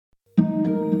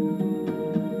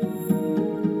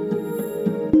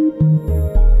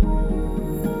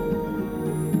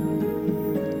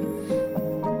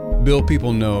Bill,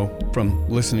 people know from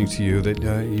listening to you that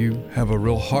you have a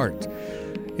real heart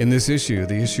in this issue,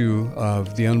 the issue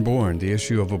of the unborn, the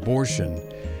issue of abortion.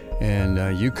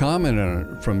 And you comment on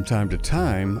it from time to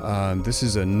time. This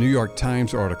is a New York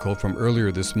Times article from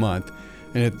earlier this month,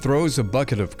 and it throws a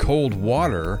bucket of cold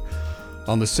water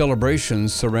on the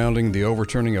celebrations surrounding the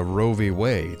overturning of Roe v.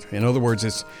 Wade. In other words,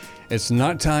 it's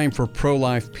not time for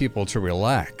pro-life people to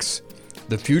relax.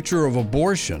 The future of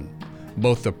abortion,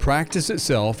 both the practice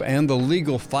itself and the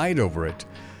legal fight over it,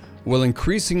 will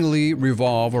increasingly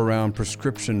revolve around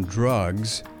prescription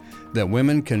drugs that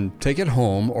women can take at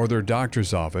home or their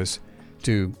doctor's office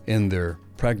to end their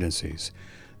pregnancies.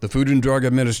 The Food and Drug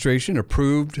Administration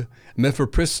approved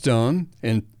mifepristone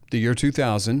in the year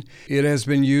 2000. It has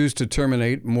been used to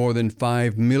terminate more than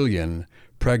 5 million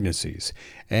pregnancies,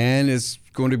 and it's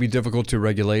going to be difficult to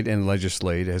regulate and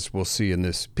legislate, as we'll see in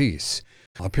this piece.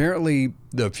 Apparently,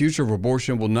 the future of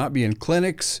abortion will not be in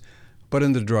clinics, but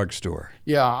in the drugstore.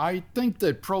 Yeah, I think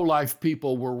that pro-life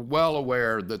people were well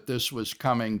aware that this was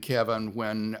coming, Kevin,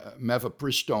 when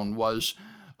mifepristone was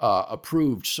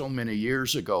approved so many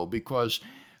years ago, because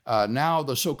now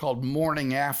the so-called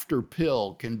morning after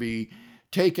pill can be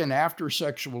taken after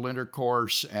sexual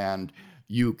intercourse, and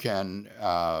you can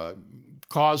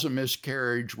cause a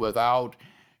miscarriage without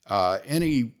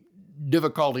any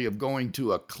difficulty of going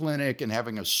to a clinic and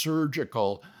having a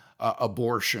surgical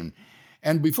abortion.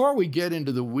 And before we get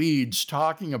into the weeds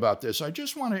talking about this, I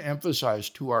just want to emphasize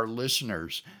to our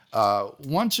listeners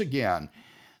once again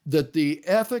that the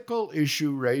ethical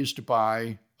issue raised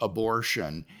by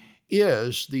abortion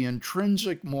is the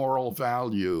intrinsic moral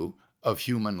value of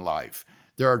human life.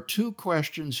 There are two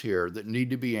questions here that need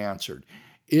to be answered.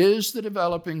 Is the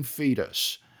developing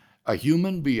fetus a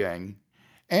human being,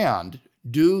 and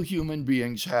do human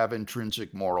beings have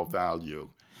intrinsic moral value?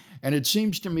 And it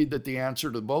seems to me that the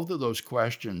answer to both of those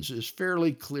questions is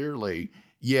fairly clearly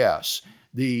yes.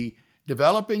 The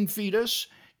developing fetus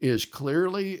is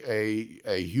clearly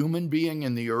a human being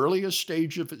in the earliest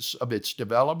stage of its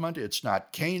development. It's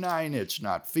not canine, it's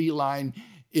not feline,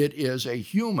 it is a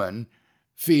human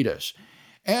fetus.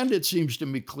 And it seems to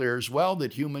me clear as well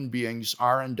that human beings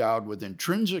are endowed with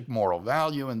intrinsic moral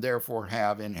value and therefore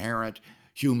have inherent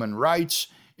human rights,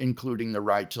 including the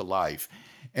right to life.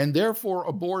 And therefore,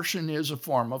 abortion is a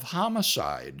form of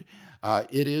homicide.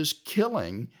 It is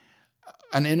killing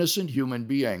an innocent human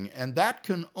being, and that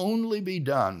can only be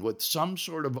done with some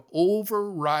sort of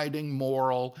overriding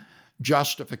moral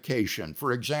justification.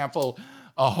 For example,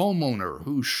 a homeowner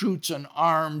who shoots an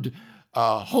armed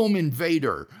home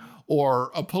invader,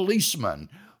 or a policeman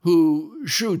who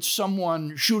shoots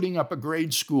someone shooting up a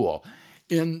grade school.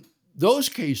 In those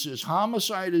cases,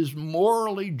 homicide is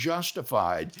morally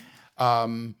justified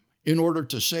in order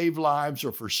to save lives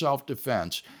or for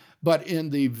self-defense. But in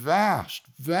the vast,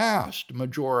 vast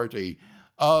majority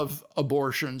of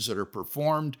abortions that are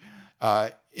performed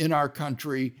in our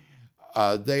country,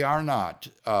 they are not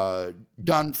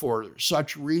done for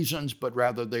such reasons, but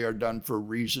rather they are done for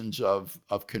reasons of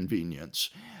convenience,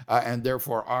 and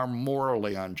therefore are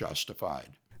morally unjustified.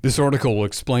 This article will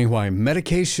explain why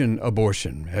medication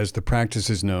abortion, as the practice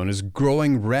is known, is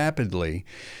growing rapidly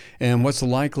and what's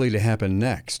likely to happen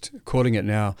next. Quoting it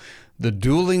now, the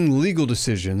dueling legal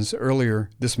decisions earlier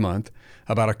this month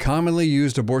about a commonly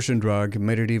used abortion drug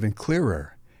made it even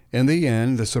clearer. In the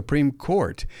end, the Supreme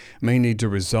Court may need to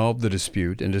resolve the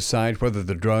dispute and decide whether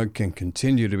the drug can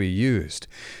continue to be used.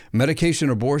 Medication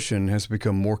abortion has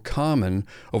become more common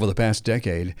over the past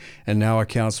decade and now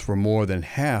accounts for more than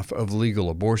half of legal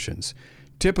abortions.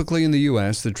 Typically in the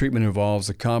U.S., the treatment involves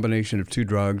a combination of two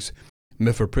drugs,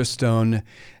 mifepristone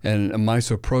and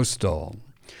misoprostol.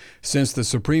 Since the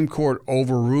Supreme Court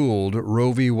overruled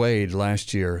Roe v. Wade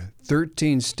last year,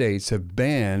 13 states have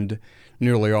banned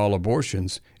nearly all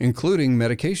abortions, including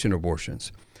medication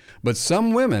abortions. But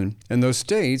some women in those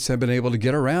states have been able to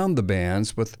get around the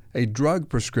bans with a drug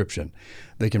prescription.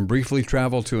 They can briefly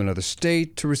travel to another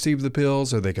state to receive the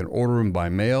pills, or they can order them by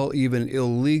mail, even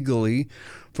illegally,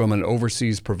 from an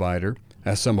overseas provider,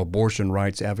 as some abortion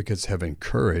rights advocates have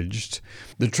encouraged.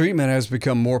 The treatment has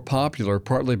become more popular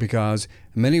partly because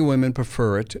many women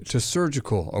prefer it to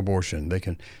surgical abortion. They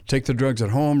can take the drugs at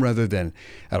home rather than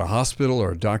at a hospital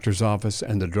or a doctor's office,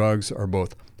 and the drugs are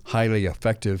both highly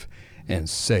effective and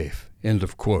safe. End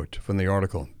of quote from the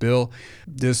article. Bill,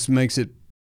 this makes it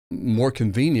more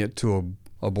convenient to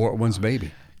abort one's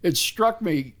baby. It struck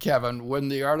me, Kevin, when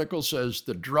the article says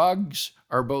the drugs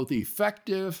are both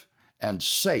effective and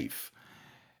safe.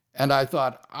 And I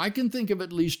thought, I can think of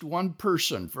at least one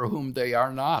person for whom they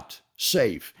are not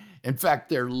safe. In fact,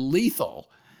 they're lethal.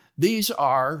 These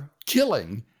are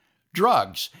killing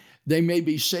drugs. They may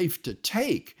be safe to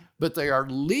take, but they are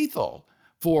lethal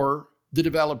for the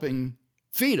developing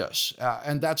fetus.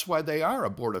 And that's why they are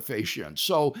abortifacients.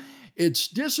 So it's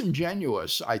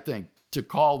disingenuous, I think, to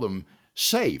call them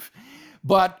safe.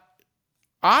 But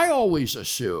I always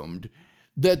assumed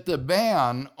that the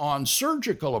ban on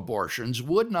surgical abortions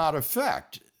would not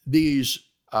affect these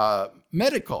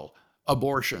medical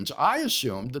abortions. I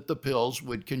assumed that the pills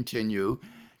would continue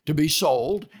to be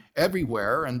sold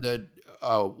everywhere and that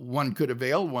one could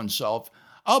avail oneself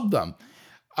of them.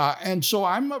 And so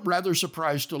I'm rather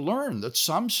surprised to learn that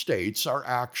some states are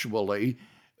actually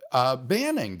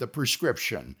banning the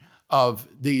prescription of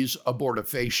these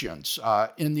abortifacients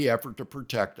in the effort to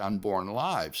protect unborn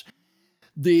lives.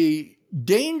 The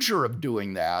danger of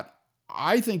doing that,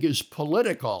 I think, is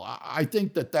political. I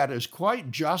think that that is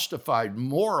quite justified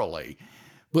morally,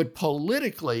 but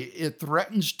politically, it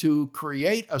threatens to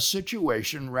create a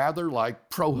situation rather like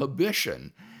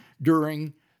prohibition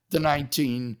during the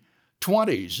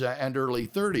 1920s and early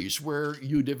 30s, where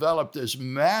you develop this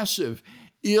massive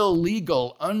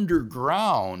illegal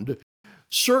underground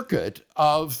circuit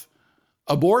of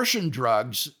abortion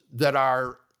drugs that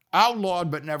are outlawed,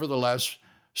 but nevertheless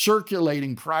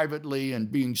circulating privately and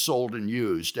being sold and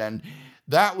used. And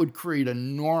that would create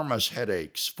enormous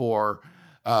headaches for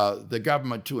the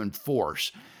government to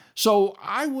enforce. So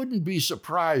I wouldn't be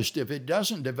surprised if it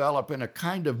doesn't develop in a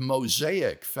kind of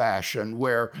mosaic fashion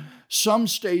where some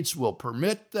states will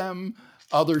permit them,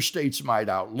 other states might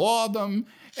outlaw them.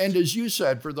 And as you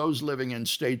said, for those living in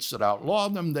states that outlaw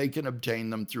them, they can obtain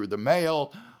them through the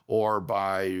mail or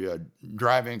by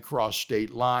driving across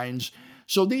state lines.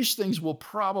 So these things will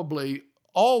probably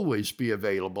always be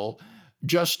available,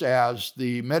 just as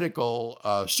the medical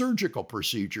surgical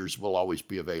procedures will always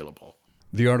be available.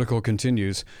 The article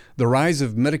continues, the rise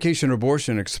of medication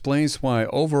abortion explains why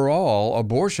overall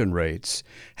abortion rates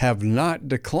have not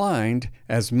declined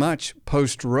as much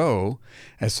post-Roe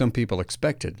as some people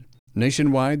expected.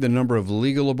 Nationwide, the number of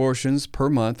legal abortions per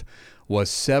month was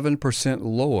 7%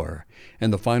 lower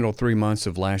in the final 3 months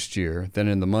of last year than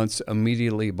in the months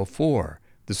immediately before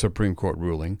the Supreme Court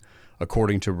ruling,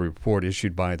 according to a report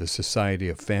issued by the Society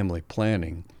of Family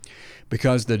Planning.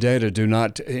 Because the data do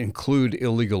not include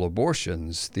illegal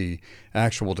abortions, the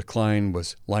actual decline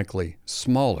was likely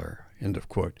smaller, end of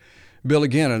quote. Bill,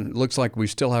 again, it looks like we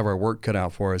still have our work cut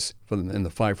out for us in the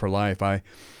fight for life. I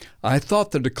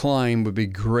thought the decline would be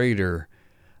greater.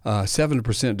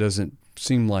 7% doesn't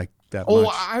seem like that much. Oh,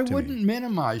 I wouldn't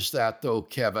minimize that, though,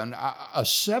 Kevin. A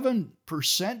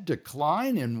 7%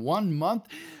 decline in 1 month,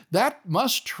 that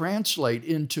must translate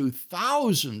into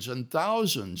thousands and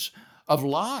thousands of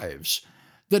lives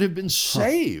that have been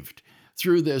saved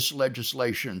through this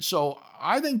legislation. So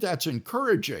I think that's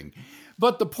encouraging.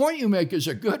 But the point you make is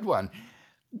a good one.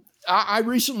 I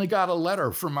recently got a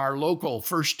letter from our local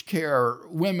First Care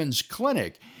Women's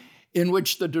Clinic in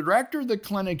which the director of the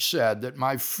clinic said that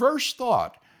my first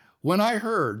thought when I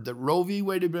heard that Roe v.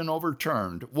 Wade had been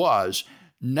overturned was,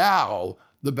 now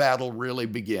the battle really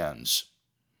begins.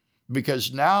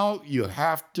 Because now you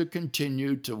have to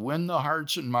continue to win the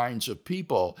hearts and minds of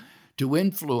people to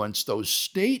influence those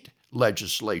state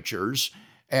legislatures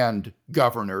and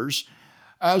governors,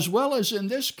 as well as in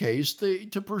this case,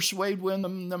 to persuade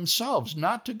women themselves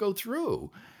not to go through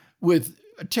with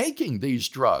taking these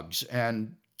drugs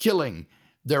and killing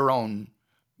their own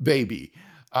baby.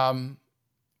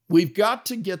 We've got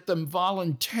to get them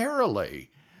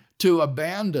voluntarily to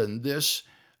abandon this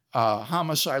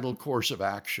homicidal course of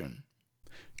action.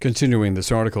 Continuing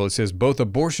this article, it says both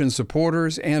abortion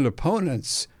supporters and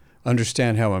opponents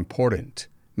understand how important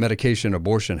medication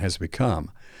abortion has become.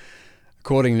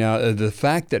 Quoting now, the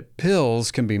fact that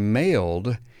pills can be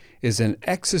mailed is an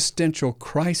existential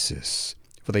crisis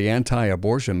for the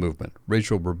anti-abortion movement.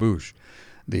 Rachel Burbush,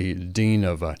 the dean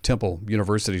of Temple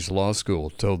University's law school,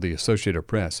 told the Associated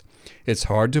Press, it's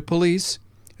hard to police,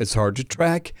 it's hard to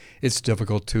track, it's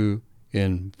difficult to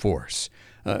enforce.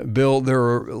 Bill,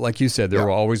 like you said, there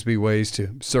will always be ways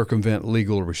to circumvent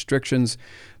legal restrictions.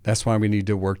 That's why we need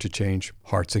to work to change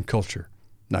hearts and culture,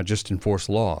 not just enforce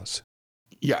laws.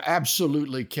 Yeah,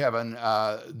 absolutely, Kevin.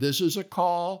 This is a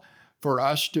call for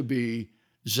us to be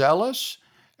zealous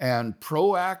and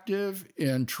proactive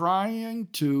in trying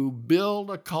to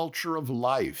build a culture of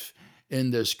life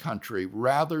in this country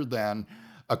rather than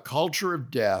a culture of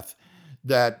death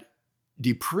that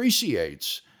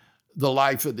depreciates the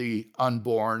life of the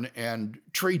unborn and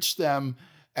treats them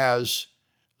as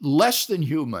less than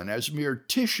human, as mere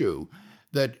tissue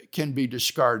that can be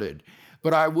discarded.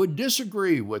 But I would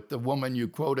disagree with the woman you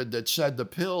quoted that said the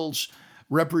pills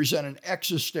represent an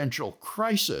existential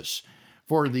crisis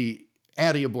for the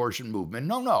anti-abortion movement.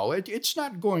 No, it's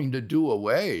not going to do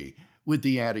away with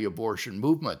the anti-abortion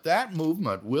movement. That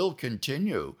movement will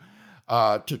continue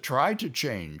to try to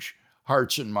change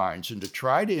hearts and minds and to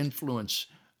try to influence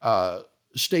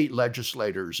state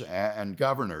legislators and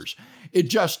governors. It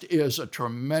just is a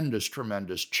tremendous,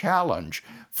 tremendous challenge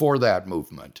for that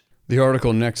movement. The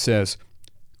article next says,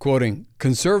 quoting,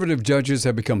 conservative judges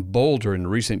have become bolder in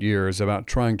recent years about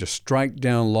trying to strike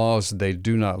down laws they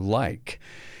do not like.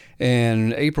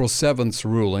 And April 7th's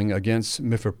ruling against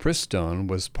mifepristone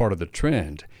was part of the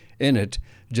trend. In it,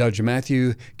 Judge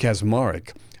Matthew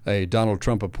Kaczmarek, a Donald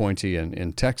Trump appointee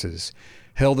in Texas,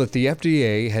 held that the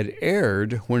FDA had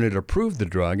erred when it approved the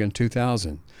drug in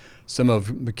 2000. Some of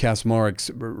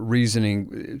Kaczmarek's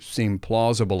reasoning seemed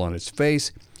plausible on its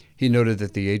face. He noted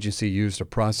that the agency used a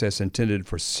process intended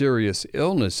for serious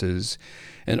illnesses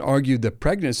and argued that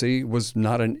pregnancy was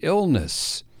not an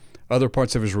illness. Other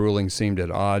parts of his ruling seemed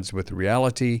at odds with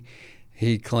reality.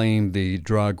 He claimed the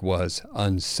drug was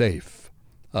unsafe.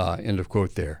 End of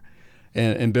quote there.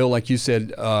 And Bill, like you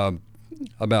said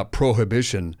about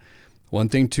prohibition, one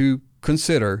thing to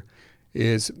consider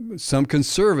is some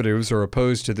conservatives are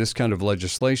opposed to this kind of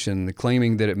legislation,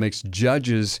 claiming that it makes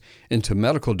judges into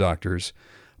medical doctors.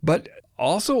 But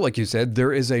also, like you said,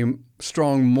 there is a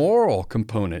strong moral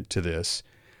component to this,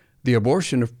 the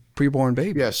abortion of preborn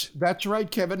babies. Yes, that's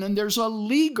right, Kevin. And there's a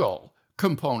legal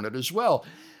component as well.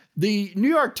 The New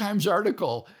York Times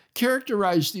article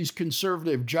characterized these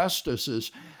conservative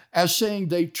justices as saying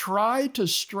they try to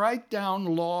strike down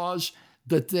laws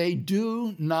that they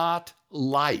do not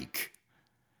like,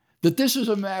 that this is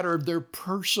a matter of their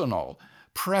personal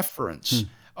preference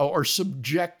or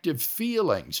subjective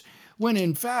feelings, when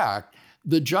in fact,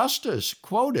 the justice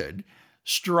quoted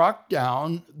struck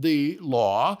down the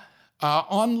law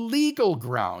on legal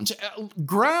grounds,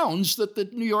 grounds that the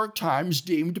New York Times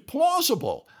deemed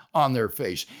plausible on their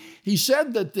face. He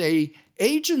said that the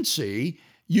agency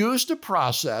used a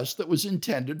process that was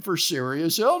intended for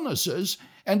serious illnesses,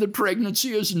 and that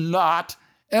pregnancy is not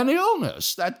an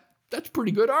illness. That's a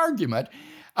pretty good argument.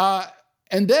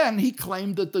 And then he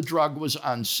claimed that the drug was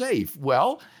unsafe.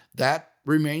 Well, that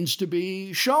remains to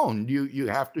be shown. You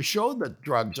have to show that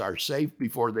drugs are safe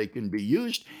before they can be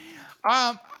used.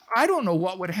 I don't know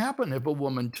what would happen if a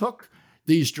woman took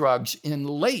these drugs in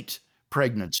late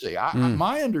pregnancy.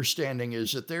 My understanding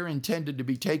is that they're intended to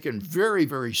be taken very,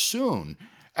 very soon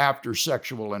after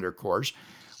sexual intercourse.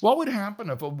 What would happen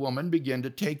if a woman began to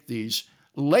take these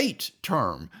late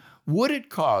term? Would it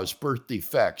cause birth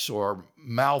defects or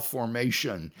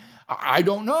malformation? I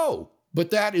don't know,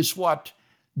 but that is what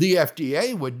the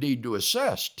FDA would need to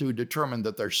assess to determine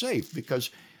that they're safe.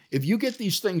 Because if you get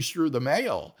these things through the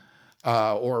mail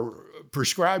or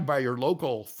prescribed by your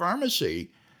local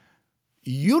pharmacy,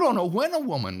 you don't know when a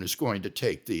woman is going to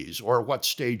take these or what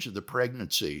stage of the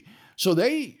pregnancy. So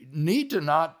they need to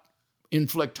not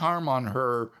inflict harm on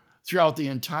her throughout the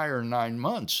entire 9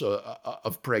 months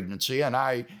of pregnancy. And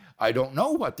I don't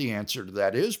know what the answer to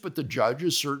that is, but the judge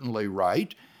is certainly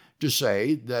right to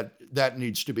say that that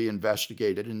needs to be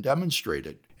investigated and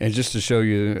demonstrated. And just to show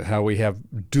you how we have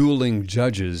dueling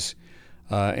judges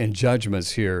and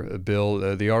judgments here,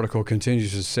 Bill, the article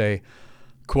continues to say,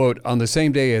 quote, on the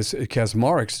same day as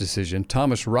Kaczmarek's decision,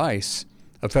 Thomas Rice,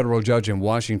 a federal judge in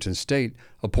Washington state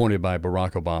appointed by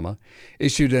Barack Obama,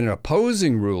 issued an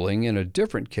opposing ruling in a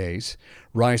different case.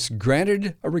 Rice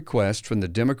granted a request from the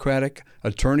Democratic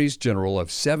attorneys general of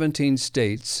 17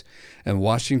 states and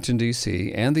Washington,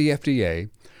 D.C., and the FDA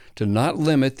to not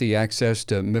limit the access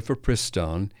to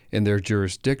mifepristone in their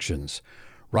jurisdictions.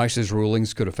 Rice's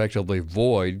rulings could effectively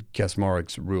void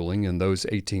Kaczmarek's ruling in those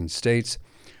 18 states,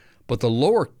 but the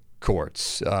lower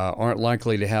courts aren't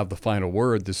likely to have the final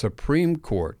word. The Supreme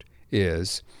Court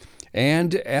is.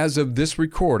 And as of this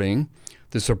recording,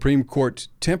 the Supreme Court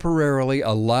temporarily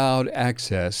allowed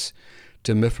access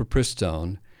to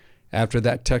mifepristone after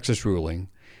that Texas ruling.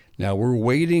 Now, we're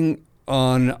waiting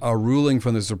on a ruling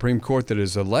from the Supreme Court that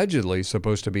is allegedly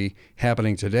supposed to be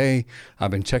happening today.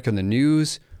 I've been checking the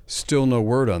news, still no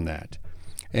word on that.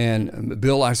 And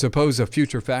Bill, I suppose a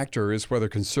future factor is whether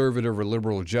conservative or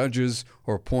liberal judges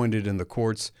are appointed in the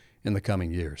courts in the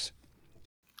coming years.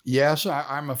 Yes,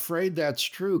 I'm afraid that's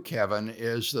true, Kevin,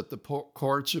 is that the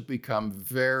courts have become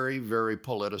very, very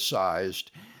politicized.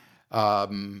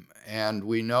 And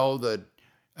we know that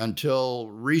until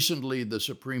recently, the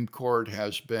Supreme Court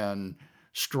has been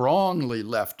strongly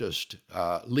leftist,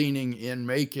 leaning in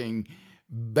making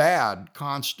bad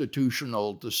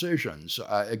constitutional decisions,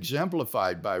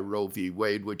 exemplified by Roe v.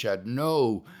 Wade, which had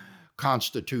no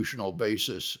constitutional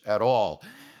basis at all.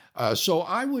 So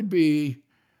I would be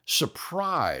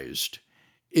surprised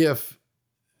if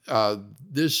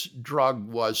this drug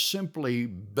was simply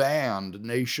banned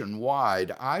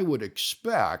nationwide, I would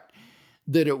expect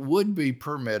that it would be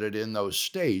permitted in those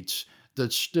states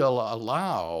that still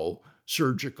allow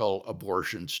surgical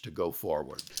abortions to go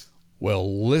forward.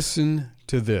 Well, listen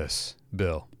to this,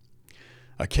 Bill.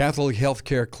 A Catholic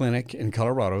healthcare clinic in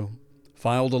Colorado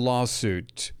filed a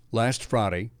lawsuit last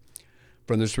Friday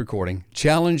from this recording,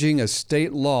 challenging a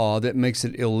state law that makes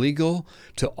it illegal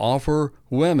to offer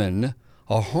women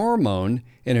a hormone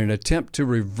in an attempt to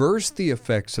reverse the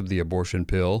effects of the abortion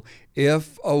pill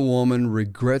if a woman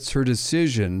regrets her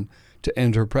decision to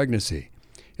end her pregnancy.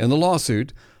 In the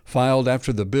lawsuit, filed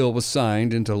after the bill was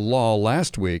signed into law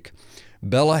last week,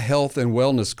 Bella Health and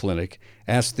Wellness Clinic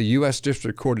asked the U.S.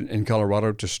 District Court in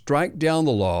Colorado to strike down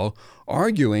the law,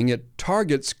 arguing it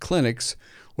targets clinics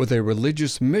with a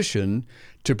religious mission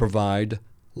to provide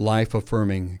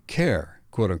life-affirming care,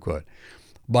 quote unquote.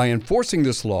 By enforcing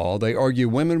this law, they argue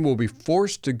women will be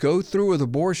forced to go through with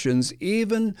abortions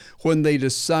even when they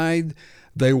decide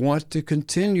they want to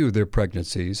continue their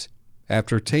pregnancies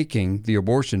after taking the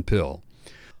abortion pill.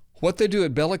 What they do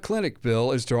at Bella Clinic,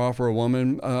 Bill, is to offer a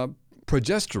woman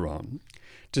progesterone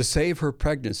to save her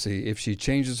pregnancy if she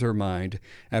changes her mind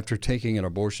after taking an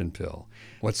abortion pill.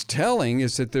 What's telling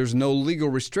is that there's no legal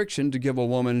restriction to give a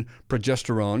woman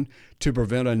progesterone to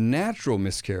prevent a natural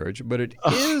miscarriage, but it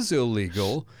is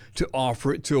illegal to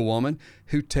offer it to a woman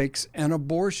who takes an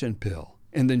abortion pill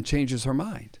and then changes her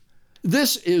mind.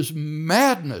 This is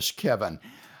madness, Kevin.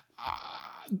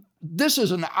 This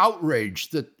is an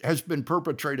outrage that has been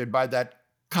perpetrated by that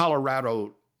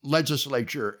Colorado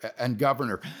legislature and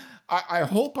governor. I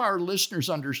hope our listeners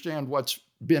understand what's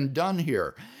been done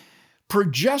here.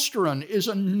 Progesterone is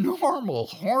a normal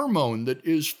hormone that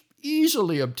is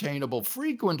easily obtainable,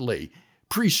 frequently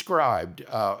prescribed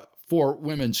for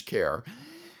women's care.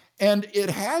 And it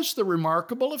has the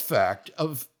remarkable effect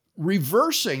of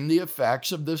reversing the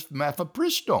effects of this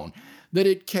mifepristone, that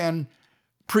it can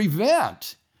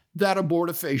prevent that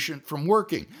abortifacient from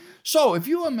working. So if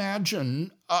you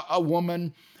imagine a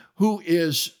woman who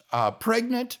is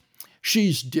pregnant,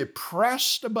 she's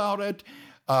depressed about it,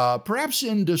 perhaps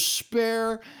in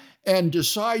despair, and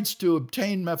decides to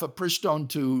obtain mifepristone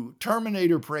to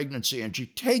terminate her pregnancy, and she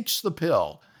takes the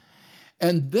pill,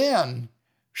 and then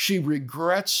she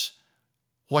regrets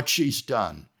what she's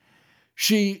done.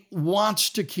 She wants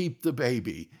to keep the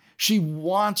baby. She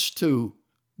wants to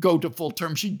go to full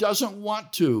term. She doesn't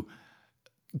want to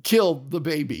kill the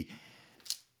baby.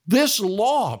 This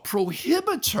law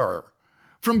prohibits her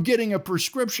from getting a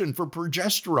prescription for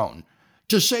progesterone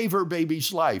to save her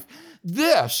baby's life.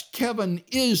 This, Kevin,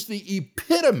 is the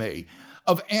epitome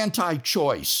of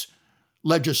anti-choice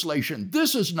legislation.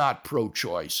 This is not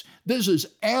pro-choice. This is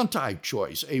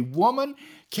anti-choice. A woman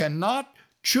cannot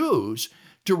choose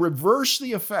to reverse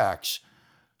the effects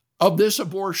of this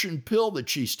abortion pill that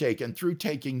she's taken through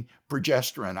taking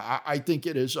progesterone. I think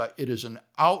it is an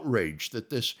outrage that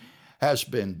this has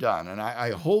been done, and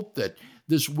I hope that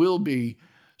this will be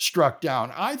struck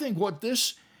down. I think what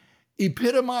this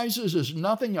epitomizes is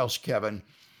nothing else, Kevin,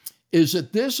 is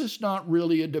that this is not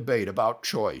really a debate about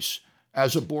choice,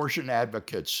 as abortion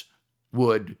advocates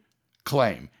would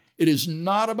claim. It is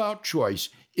not about choice.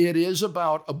 It is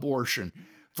about abortion.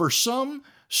 For some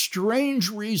strange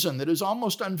reason that is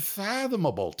almost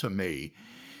unfathomable to me,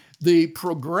 the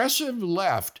progressive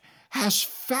left has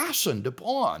fastened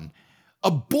upon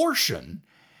abortion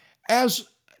as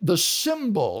the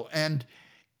symbol and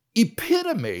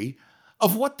epitome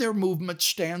of what their movement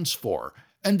stands for.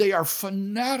 And they are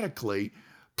fanatically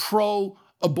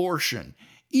pro-abortion,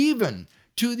 even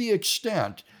to the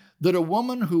extent that a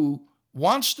woman who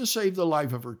wants to save the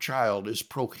life of her child is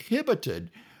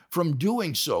prohibited from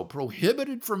doing so,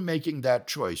 prohibited from making that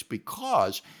choice,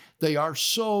 because they are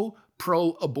so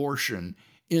pro-abortion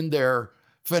in their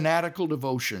fanatical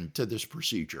devotion to this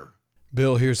procedure.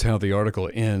 Bill, here's how the article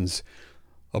ends.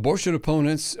 Abortion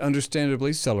opponents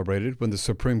understandably celebrated when the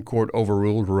Supreme Court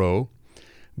overruled Roe.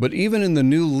 But even in the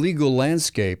new legal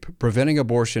landscape, preventing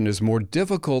abortion is more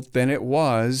difficult than it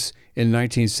was in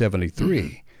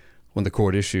 1973, when the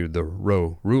court issued the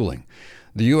Roe ruling.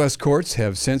 The U.S. courts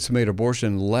have since made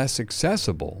abortion less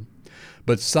accessible,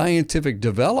 but scientific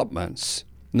developments,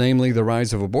 namely the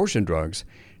rise of abortion drugs,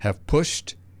 have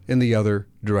pushed in the other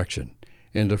direction.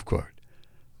 End of quote.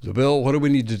 So, Bill, what do we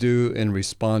need to do in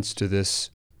response to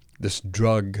this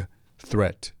drug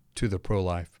threat to the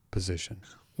pro-life position?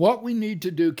 What we need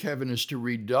to do, Kevin, is to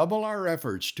redouble our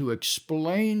efforts to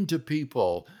explain to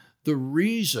people the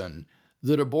reason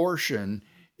that abortion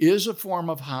is a form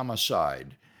of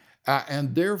homicide,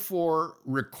 and therefore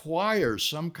requires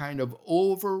some kind of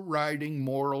overriding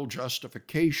moral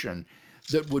justification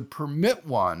that would permit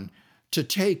one to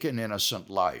take an innocent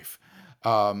life.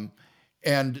 Um,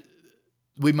 and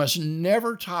we must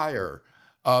never tire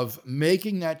of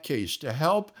making that case to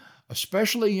help,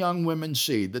 especially young women,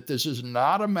 see that this is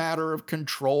not a matter of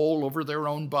control over their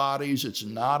own bodies. It's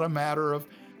not a matter of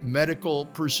medical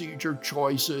procedure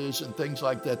choices and things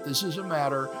like that. This is a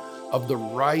matter of the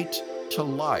right to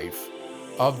life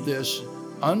of this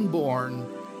unborn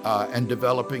and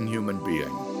developing human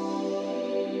being.